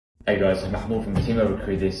Hey guys, I'm Mahmoud from the team over at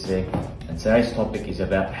CareerDC, and today's topic is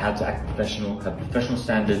about how to act professional, have professional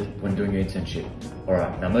standard when doing your internship.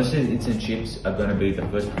 Alright, now most of the internships are going to be the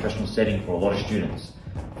first professional setting for a lot of students.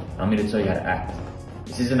 I'm here to tell you how to act.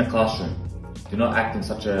 This isn't a classroom. Do not act in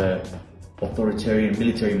such a authoritarian,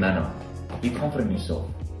 military manner. Be confident in yourself.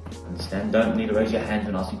 Understand? Don't need to raise your hands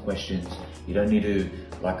when asking questions. You don't need to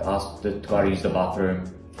ask the guy to use the bathroom.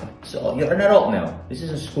 So you're an adult now. This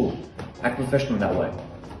isn't school. Act professional in that way.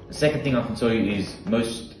 The second thing I can tell you is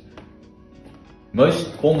most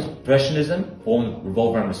forms of professionalism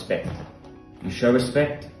revolve around respect. You show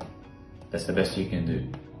respect, that's the best you can do.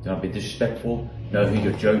 Do not be disrespectful. Know who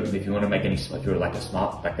you're joking. If you want to make if you're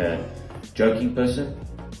a joking person,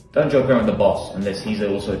 don't joke around with the boss unless he's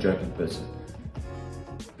also a joking person.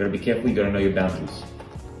 You gotta be careful. You gotta know your boundaries.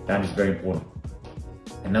 Boundaries are very important.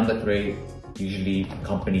 And number 3, usually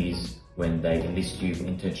companies, when they enlist you for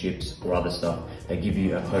internships or other stuff, they give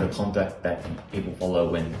you a code of conduct that people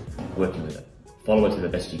follow when working with it. Follow it to the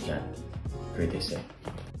best you can. CareerDC.